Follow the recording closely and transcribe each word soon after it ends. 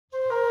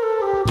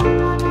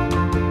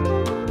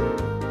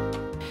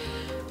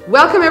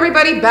Welcome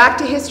everybody back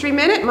to History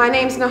Minute. My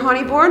name's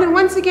Nahanni and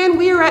once again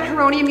we are at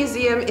Huronia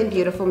Museum in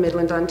beautiful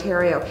Midland,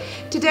 Ontario.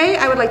 Today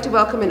I would like to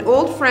welcome an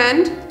old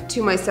friend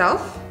to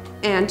myself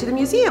and to the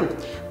museum,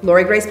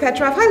 Lori Grace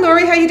Petroff. Hi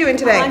Lori, how are you doing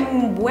today?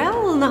 I'm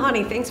well,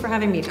 Nahanni. Thanks for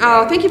having me today.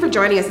 Oh, thank you for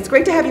joining us. It's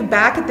great to have you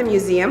back at the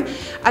museum.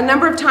 A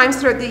number of times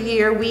throughout the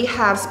year we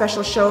have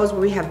special shows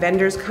where we have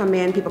vendors come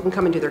in, people can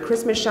come and do their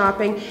Christmas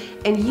shopping,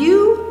 and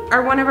you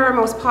are one of our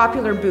most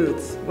popular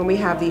booths when we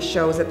have these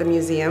shows at the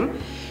museum.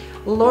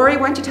 Lori,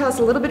 why don't you tell us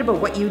a little bit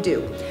about what you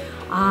do?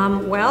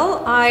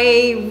 Well,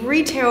 I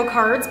read tarot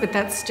cards, but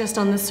that's just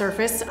on the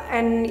surface.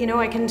 And, you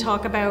know, I can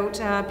talk about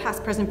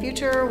past, present,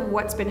 future,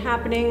 what's been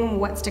happening,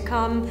 what's to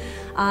come.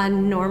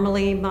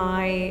 Normally the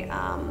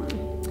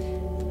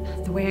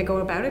way I go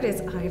about it is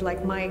I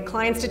like my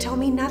clients to tell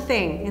me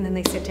nothing, and then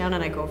they sit down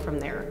and I go from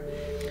there.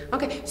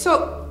 Okay,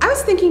 so I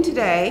was thinking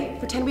today,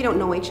 pretend we don't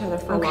know each other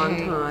for a long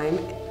time,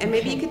 and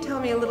maybe you could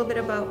tell me a little bit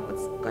about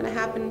what's going to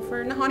happen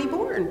for Nahanni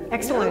Bourne.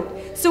 Excellent.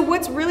 Yeah. So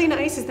what's really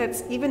nice is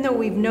that even though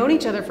we've known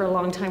each other for a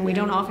long time, we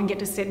don't often get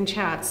to sit and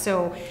chat.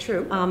 So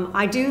true.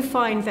 I do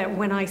find that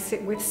when I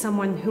sit with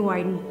someone who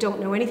I don't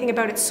know anything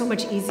about, it's so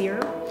much easier.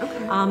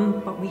 Okay.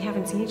 But we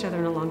haven't seen each other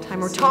in a long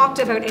time or talked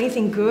about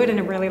anything good in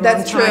a really long time.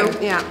 That's true,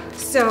 yeah.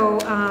 So,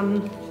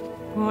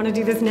 we want to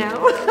do this now?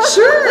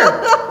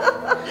 Sure.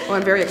 Well,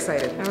 I'm very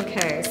excited.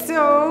 Okay,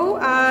 so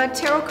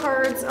tarot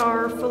cards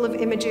are full of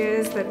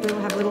images that will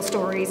have little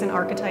stories and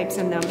archetypes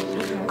in them.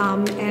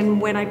 Okay. And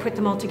when I put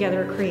them all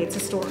together, it creates a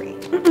story.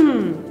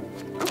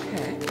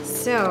 Okay.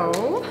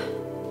 So,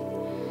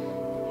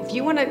 if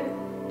you want to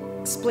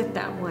split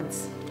that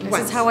once. This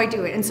is how I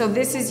do it. And so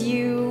this is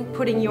you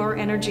putting your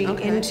energy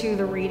into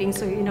the reading,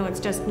 so you know it's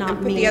just not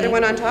and me. Put the other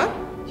one on top?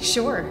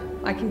 Sure,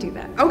 I can do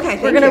that. Okay,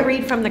 We're going to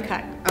read from the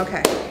cut.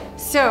 Okay.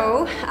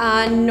 So,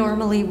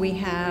 normally we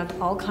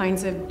have all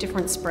kinds of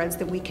different spreads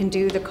that we can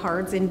do, the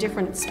cards in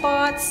different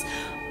spots.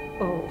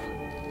 Oh,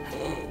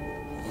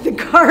 the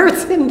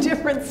cards in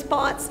different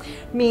spots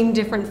mean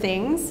different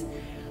things.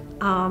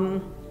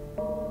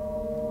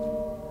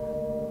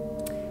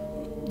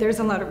 There's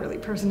a lot of really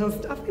personal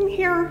stuff in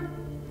here.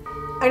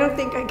 I don't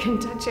think I can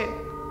touch it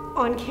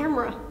on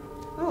camera.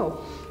 Oh.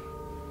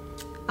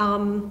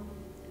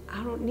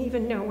 I don't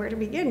even know where to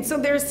begin. So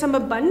there's some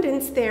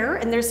abundance there,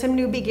 and there's some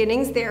new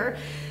beginnings there,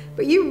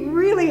 but you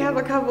really have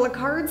a couple of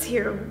cards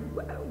here.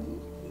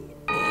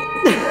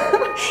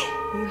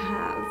 You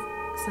have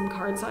some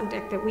cards on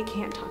deck that we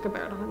can't talk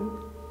about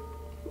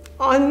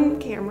on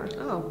camera.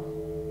 Oh.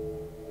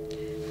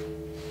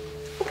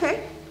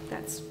 Okay.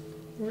 That's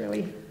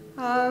really...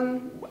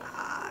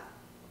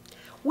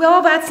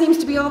 well, that seems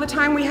to be all the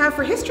time we have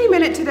for History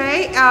Minute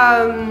today.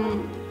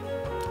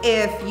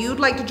 If you'd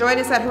like to join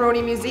us at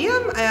Huronia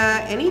Museum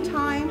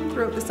anytime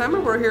throughout the summer,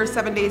 we're here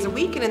 7 days a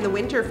week, and in the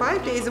winter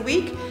 5 days a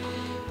week.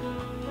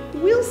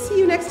 We'll see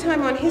you next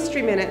time on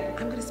History Minute.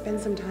 I'm going to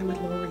spend some time with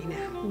Lori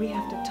now. We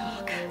have to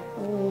talk.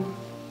 Oh.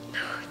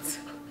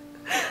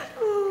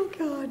 Oh,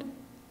 God.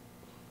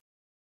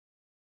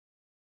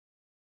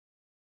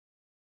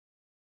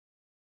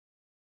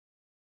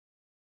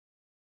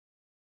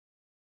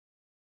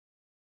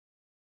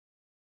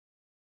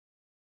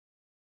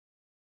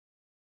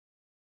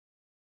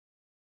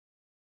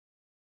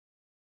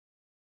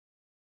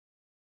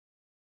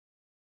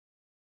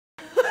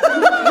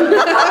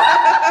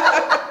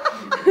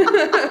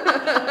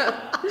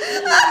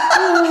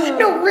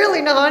 No,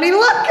 really, Nahanni,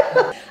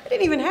 look! I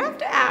didn't even have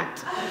to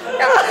act.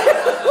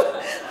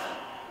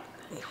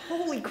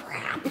 Holy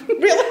crap.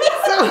 Really?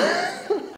 So